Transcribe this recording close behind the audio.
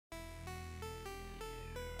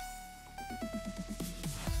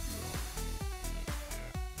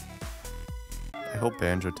hope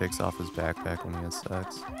Banjo takes off his backpack when he has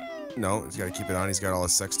sex. No, he's got to keep it on. He's got all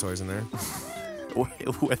his sex toys in there.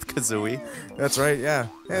 With Kazooie? That's right, yeah.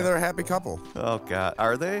 Hey, they're a happy couple. Oh, God.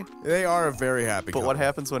 Are they? They are a very happy couple. But what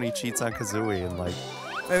happens when he cheats on Kazooie and, like...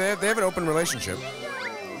 They have an open relationship.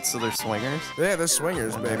 So they're swingers? Yeah, they're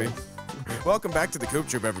swingers, baby. Welcome back to the Coop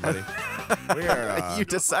Troop, everybody. We are, you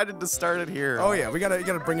decided to start it here. Oh yeah, you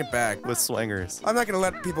gotta bring it back with swingers. I'm not gonna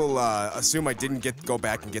let people assume I didn't go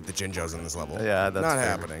back and get the Jinjos in this level. Yeah, that's not fair.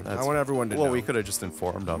 happening. I want everyone to know. Well, we could have just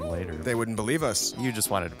informed them later. They wouldn't believe us. You just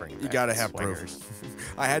wanted to bring it back. You gotta have swingers.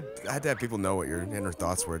 proof. I had to have people know what your inner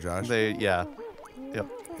thoughts were, Josh. Yeah. Yep.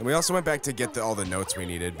 And we also went back to get all the notes we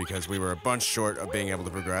needed because we were a bunch short of being able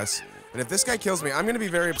to progress. And if this guy kills me, I'm gonna be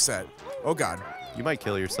very upset. Oh God. You might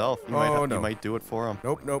kill yourself. You might do it for him.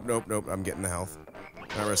 Nope. I'm getting the health.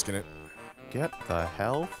 Not risking it. Get the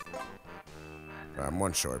health? I'm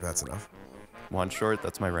one short, that's enough. One short?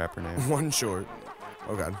 That's my rapper name. One short.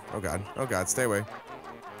 Oh God. Oh God. Oh God. Stay away.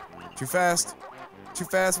 Too fast. Too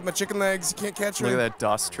fast with my chicken legs. You can't catch me. Look at that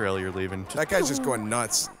dust trail you're leaving. That guy's just going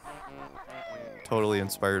nuts. Totally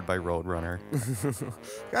inspired by Roadrunner.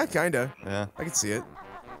 Yeah, kinda. Yeah. I can see it.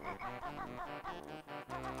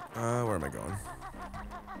 Where am I going?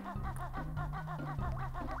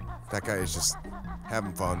 That guy is just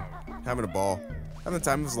having fun, having a ball, having the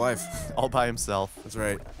time of his life. All by himself. That's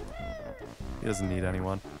right. He doesn't need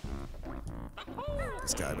anyone.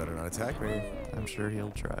 This guy better not attack me. I'm sure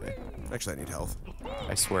he'll try. Actually, I need health.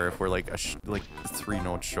 I swear, if we're like 3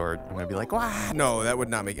 notes short, I'm gonna be like, "What?" No, that would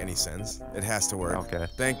not make any sense. It has to work. Okay.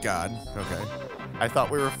 Thank God. Okay. I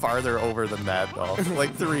thought we were farther over than that, though.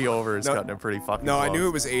 Like 3 over is cutting it pretty fucking No, close. I knew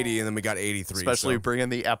it was 80, and then we got 83. Especially bringing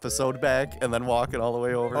the episode back and then walking all the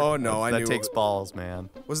way over. Oh no, that takes balls, man.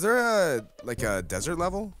 Was there a desert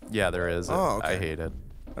level? Yeah, there is. Oh, okay. I hate it.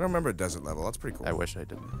 I don't remember a desert level. That's pretty cool. I wish I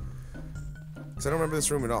didn't. Because I don't remember this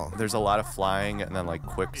room at all. There's a lot of flying and then like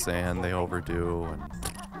quicksand they overdo. And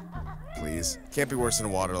please. Can't be worse than a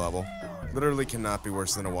water level. Literally cannot be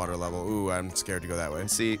worse than a water level. Ooh, I'm scared to go that way.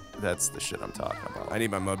 See, that's the shit I'm talking about. I need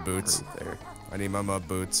my mud boots. Right there. I need my mud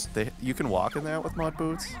boots. You can walk in that with mud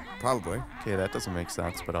boots? Probably. Okay, that doesn't make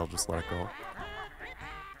sense, but I'll just let it go.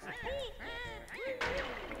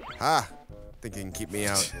 Ha! Think you can keep me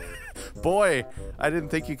out. Boy, I didn't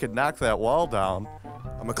think you could knock that wall down.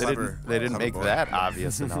 I'm a clever. They didn't make boy. that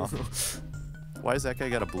obvious enough. Why has that guy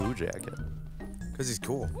got a blue jacket? Because he's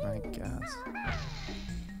cool. I guess.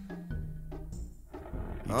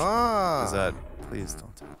 Ah. Is that? Please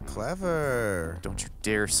don't. Clever. Don't you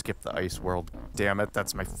dare skip the ice world. Damn it,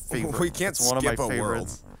 that's my favorite. We can't it's one of my skip a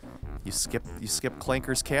favorites. world. You skip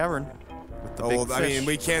Clanker's Cavern. With the big fish. I mean,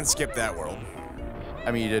 we can't skip that world. I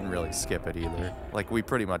mean, you didn't really skip it either. Like, we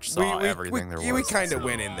pretty much saw everything there was. We kind of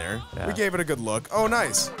went in there. Yeah. We gave it a good look. Oh,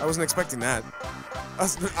 nice. I wasn't expecting that.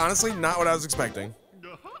 Honestly, not what I was expecting.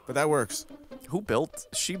 But that works.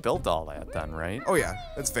 She built all that then, right? Oh, yeah.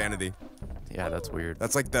 That's vanity. Yeah, that's weird.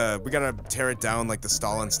 That's like we gotta tear it down like the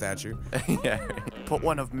Stalin statue. Yeah. Put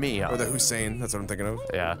one of me on. Or the Hussein. That's what I'm thinking of.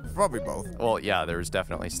 Yeah. Probably both. Well, yeah, there was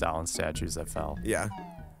definitely Stalin statues that fell. Yeah.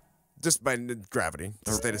 Just by gravity.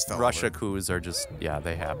 They just fell Russia over. coups are just, yeah,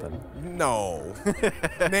 they happen. No.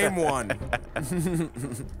 Name one.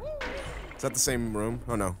 Is that the same room?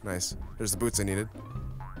 Oh, no. Nice. There's the boots I needed.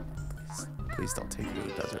 Please don't take me to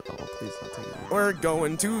the desert level. Please don't take me. We're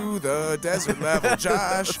going to the desert level,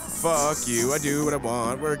 Josh. Fuck you. I do what I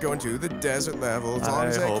want. We're going to the desert level as long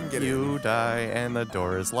as I can get in. I hope you die and the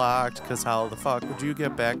door is locked, because how the fuck would you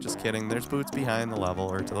get back? Just kidding. There's boots behind the level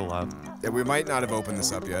or to the left. Yeah, we might not have opened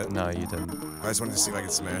this up yet. No, you didn't. I just wanted to see if I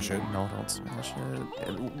could smash it. No, don't smash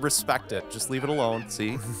it. Respect it. Just leave it alone.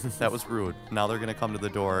 See? That was rude. Now they're going to come to the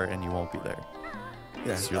door and you won't be there.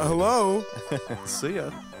 Yeah. Hello? See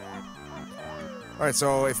ya. Alright,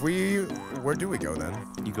 so where do we go then?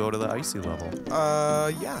 You go to the icy level.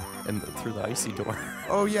 Yeah. And through the icy door.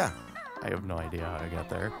 Oh, yeah. I have no idea how to get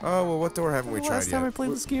there. Oh, well, what door haven't we tried yet? Last time I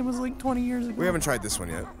played this game was like 20 years ago. We haven't tried this one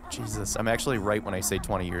yet. Jesus, I'm actually right when I say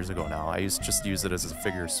 20 years ago now. I just use it as a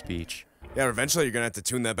figure of speech. Yeah, eventually you're gonna have to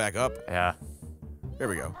tune that back up. Yeah. There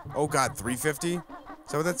we go. Oh god, 350? Is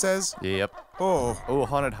that what that says? Yep. Oh. Oh,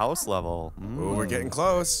 haunted house level. Oh, we're getting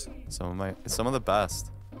close. Some of the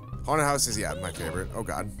best. Haunted house is, yeah, my favorite. Oh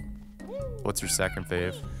god. What's your second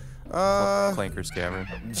fave? Clanker's Cavern.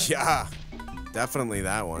 Yeah. Definitely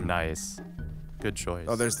that one. Nice. Good choice.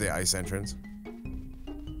 Oh, there's the ice entrance.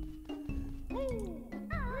 I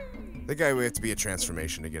think we have to be a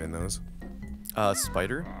transformation to get in those.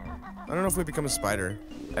 Spider? I don't know if we become a spider.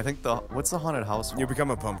 I think what's the haunted house one? You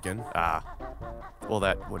become a pumpkin. Ah. Well,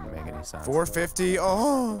 that wouldn't make any sense. 450?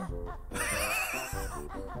 Oh!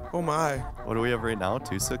 Oh my. What do we have right now?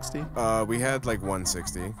 260? We had like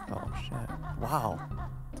 160. Oh shit. Wow.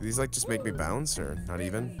 Do these like just make me bounce or not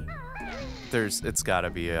even? It's gotta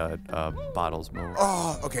be a bottles move.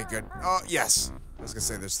 Oh, okay, good. Oh, yes. I was gonna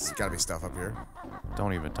say there's gotta be stuff up here.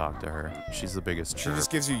 Don't even talk to her. She's the biggest She jerk.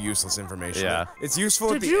 just gives you useless information. Yeah. It's useful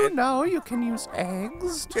at Did the you end. know you can use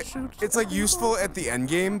eggs to shoot? It's like useful at the end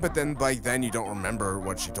game, but then like then you don't remember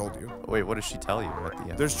what she told you. Wait, what does she tell you at the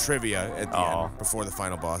end? There's trivia at the Oh. end before the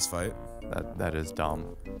final boss fight. That is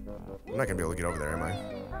dumb. I'm not gonna be able to get over there, am I?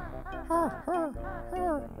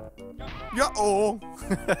 Yeah. Oh.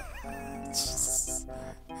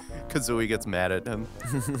 Kazooie gets mad at him.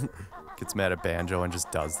 Gets mad at Banjo and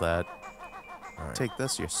just does that. Right. Take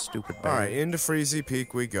this, you stupid baby. All right, into Freezy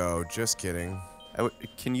Peak we go. Just kidding.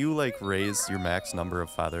 Can you like raise your max number of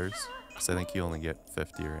feathers? Because I think you only get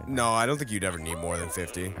 50 right now. No, I don't think you'd ever need more than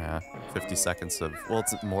 50. Yeah, 50 seconds of... Well,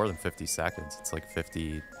 it's more than 50 seconds. It's like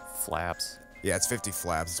 50 flaps. Yeah, it's 50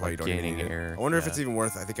 flaps. That's why Like you don't even gaining need it. air, I wonder if yeah. it's even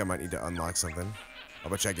worth. I think I might need to unlock something. I'll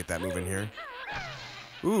bet you I get that move in here.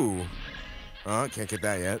 Ooh. Can't get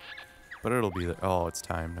that yet. But it'll be... Oh, it's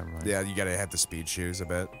time. Never mind. Yeah, you gotta have the speed shoes, I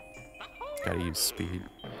bet. Gotta use speed.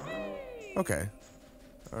 Okay.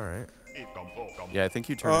 Alright. Yeah, I think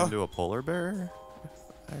you turn into a polar bear. if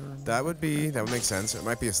I remember. That would make sense. It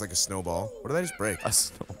might be like a snowball. What did I just break? A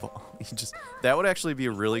snowball. That would actually be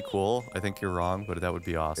really cool. I think you're wrong, but that would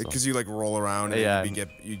be awesome. Because you like roll around and Yeah.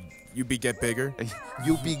 you be get bigger.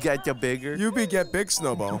 You be get ya bigger. You be get big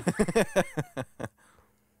snowball.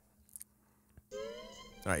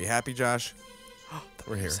 Alright, you happy, Josh?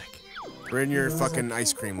 We're here. We're in your fucking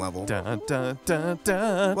ice cream level. Dun, dun, dun,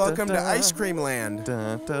 dun, Welcome dun, to dun. Ice Cream Land.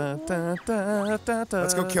 Dun, dun, dun, dun, dun,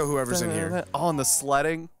 Let's go kill whoever's in dun, here. dun. Oh, and the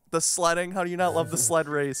sledding. The sledding. How do you not love the sled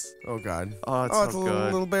race? Oh god. Oh, it's it's so a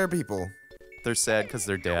good. little bear people. They're sad because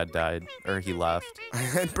their dad died. Or he left.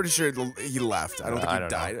 I'm pretty sure he left. I don't think I he don't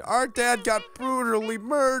died. know. Our dad got brutally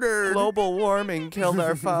murdered. Global warming killed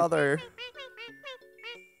our father.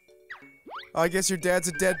 I guess your dad's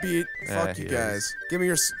a deadbeat. Yeah, Fuck you he guys. is. Give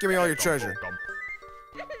me all your treasure.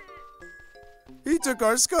 He took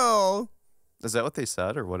our skull. Is that what they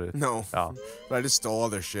said, or what? No, Oh, but I just stole all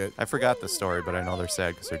their shit. I forgot the story, but I know they're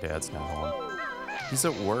sad because their dad's not home. He's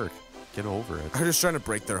at work. Get over it. I'm just trying to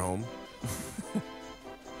break their home.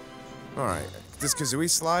 Alright. Does Kazooie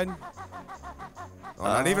slide? Oh,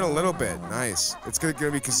 not even a little bit. Nice. It's gonna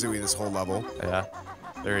be Kazooie this whole level. Yeah,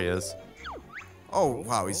 there he is. Oh,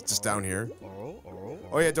 wow, he's just down here.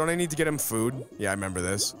 Oh yeah, don't I need to get him food? Yeah, I remember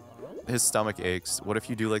this. His stomach aches. What if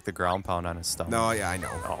you do like the ground pound on his stomach? No, yeah, I know.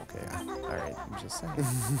 Oh, okay. All right. I'm just saying.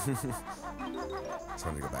 Just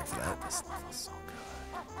wanted to go back for that. This level's so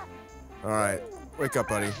good. Alright. Wake up,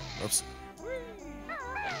 buddy. Oops.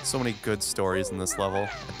 So many good stories in this level.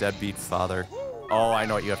 A deadbeat father. Oh, I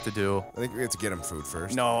know what you have to do. I think we have to get him food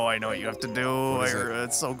first. No, I know what you have to do. What is it?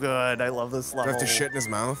 It's so good. I love this Do level. I have to shit in his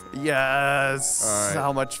mouth? Yes. All right.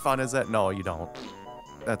 How much fun is that? No, you don't.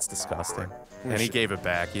 That's disgusting. And he shit. gave it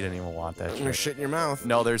back. He didn't even want that I'm gonna shit. shit in your mouth.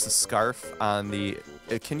 No, there's a scarf on the...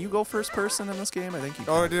 can you go first person in this game? I think you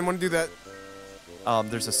can. Oh, I didn't want to do that.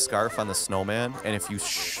 There's a scarf on the snowman, and if you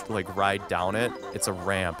like ride down it, it's a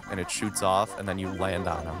ramp, and it shoots off, and then you land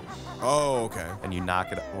on him, Oh, okay. and you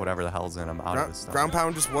knock it, whatever the hell's in him, out of his stomach. Ground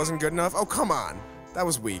pound just wasn't good enough? Oh, come on. That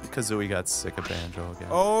was weak. Kazooie got sick of Banjo again.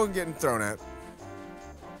 Oh, getting thrown at.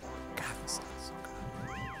 God, this stuff is so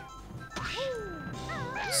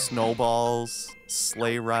good. Snowballs,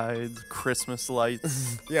 sleigh rides, Christmas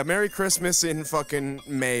lights, Yeah, Merry Christmas in fucking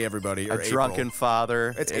May, everybody. Or a drunken April.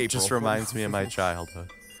 father. It's It just April. reminds me of my childhood.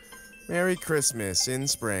 Merry Christmas in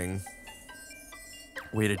spring.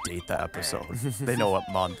 Way to date the episode. They know what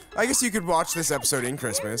month. I guess you could watch this episode in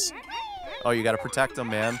Christmas. Oh, you gotta protect them,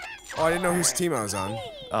 man. Oh, I didn't know whose team I was on.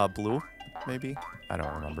 Blue, maybe? I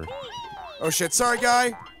don't remember. Oh shit, sorry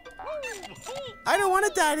guy. I don't want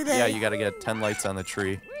to die today. Yeah, you gotta get 10 lights on the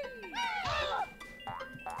tree.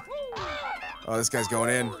 Oh, this guy's going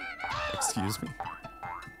in. Excuse me.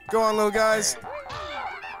 Go on, little guys.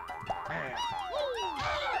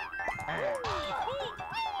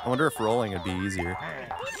 I wonder if rolling would be easier.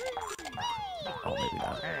 Oh, maybe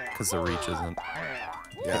not. Because the reach isn't.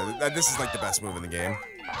 Yeah, this is like the best move in the game.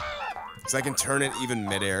 Because I can turn it even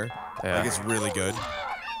midair. Yeah. Like, it's really good.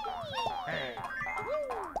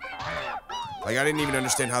 Like, I didn't even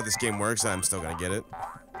understand how this game works, and I'm still gonna get it.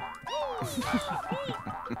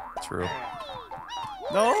 True.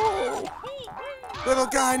 No! Little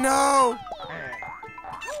guy, no!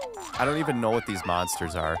 I don't even know what these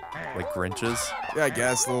monsters are. Like Grinches? Yeah, I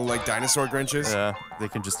guess. Little, like, dinosaur Grinches. Yeah, they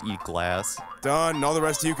can just eat glass. Done. And all the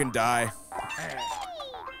rest of you can die.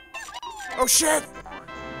 Oh shit!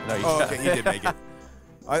 No, you Oh, okay, he did make it.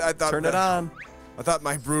 I thought. Turn it on. I thought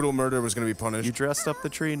my brutal murder was gonna be punished. You dressed up the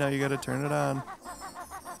tree, now you gotta turn it on.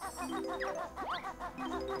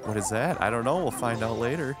 What is that? I don't know, we'll find out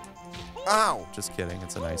later. Ow! Just kidding,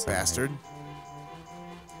 it's a nice Bastard. enemy.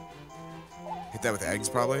 Hit that with eggs,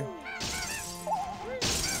 probably.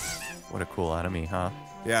 What a cool enemy, huh?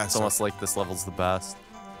 Yeah. It's almost like this level's the best.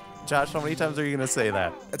 Josh, how many times are you gonna say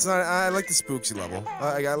that? It's not. I like the spooksy level.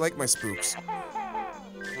 I like my spooks.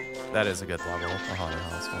 That is a good level, a haunted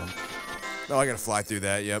house one. Oh, I gotta fly through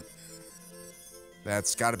that. Yep.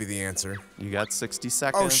 That's gotta be the answer. You got 60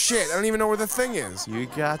 seconds. Oh shit! I don't even know where the thing is. You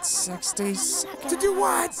got 60 seconds. To do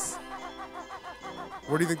what?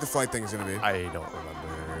 Where do you think the flight thing is gonna be? I don't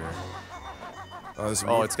remember.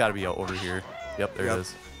 Oh, It's gotta be over here. Yep, there it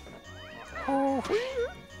is. Oh.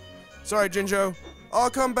 Sorry, Jinjo. I'll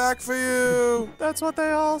come back for you. That's what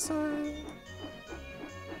they all say.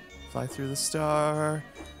 Fly through the star.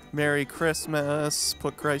 Merry Christmas.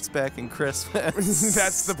 Put Christ back in Christmas.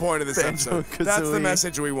 That's the point of this episode. That's the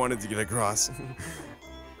message we wanted to get across.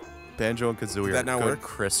 Banjo and Kazooie Did that are not good work?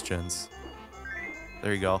 Christians.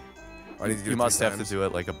 There you go. I need to do You it must 3 have times. to do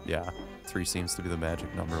it like a 3 seems to be the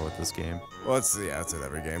magic number with this game. Well, it's with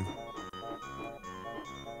every game.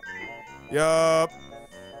 Yup.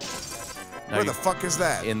 Where the fuck is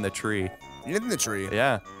that? In the tree. In the tree.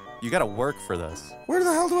 Yeah. You gotta work for this. Where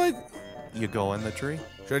the hell do I? You go in the tree.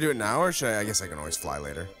 Should I do it now or should I guess I can always fly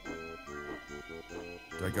later.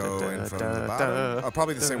 Do I go in from the bottom? Oh,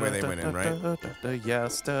 probably the same way they went in, right?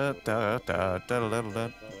 Yes.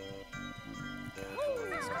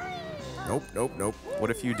 Nope, nope, nope.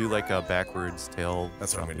 What if you do like a backwards tail?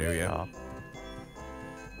 That's what I'm gonna do, yeah.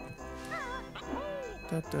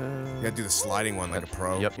 You gotta do the sliding one like a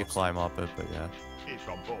pro. Yep, you climb up it, but yeah.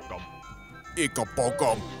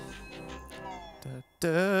 Ikapokam.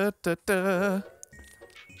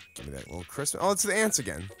 Give me that little Christmas. Oh, it's the ants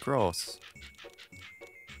again. Gross.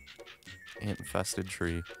 Ant-infested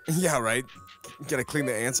tree. Yeah, right? You gotta clean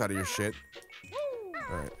the ants out of your shit.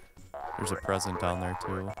 Alright. There's a present down there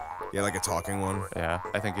too. Yeah, like a talking one. Yeah,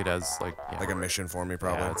 I think it has like Like a mission for me,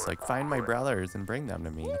 probably. Yeah, it's like find my brothers and bring them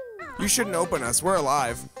to me. You shouldn't open us. We're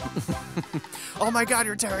alive. Oh my God,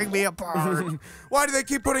 you're tearing me apart. Why do they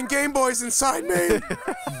keep putting Game Boys inside me?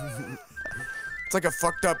 It's like a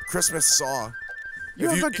fucked up Christmas saw. You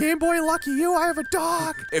have a Game Boy, lucky you, I have a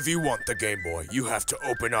dog. If you want the Game Boy, you have to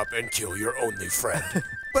open up and kill your only friend.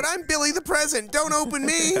 But I'm Billy the Present, don't open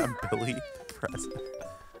me! I'm Billy the Present.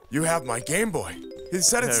 You have my Game Boy. He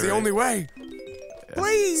said it's the right. only way. Yeah.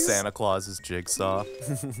 Please! Santa Claus is Jigsaw.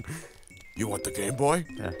 You want the Game Boy?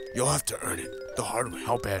 Yeah. You'll have to earn it the hard way.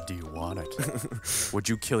 How bad do you want it? Would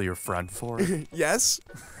you kill your friend for it? Yes.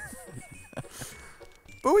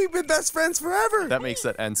 But we've been best friends forever. That makes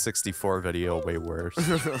that N64 video way worse.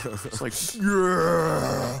 It's like,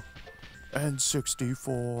 yeah,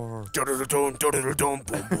 N64.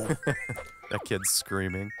 That kid's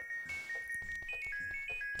screaming.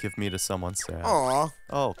 Give me to someone sad. Aw.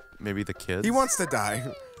 Oh, maybe the kids? He wants to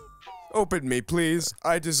die. Open me, please.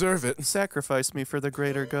 I deserve it. Sacrifice me for the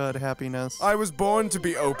greater good, happiness. I was born to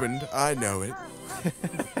be opened. I know it.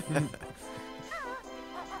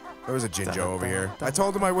 There was a Jinjo over here. I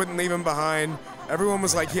told him I wouldn't leave him behind. Everyone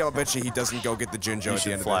was like, yeah, I'll bet you he doesn't go get the Jinjo at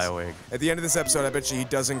the end of this. Fly away. At the end of this episode, I bet you he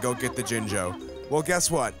doesn't go get the Jinjo. Well,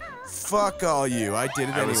 guess what? Fuck all you. I did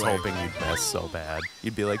it anyway. I was hoping you'd miss so bad.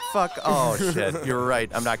 You'd be like, fuck, oh shit, you're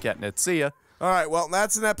right, I'm not getting it. See ya. All right, well,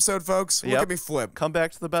 that's an episode, folks. Look at me flip. Come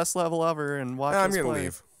back to the best level ever and watch us I'm gonna play.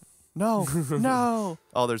 leave. No, no.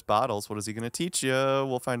 Oh, there's bottles. What is he gonna teach you?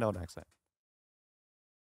 We'll find out next time.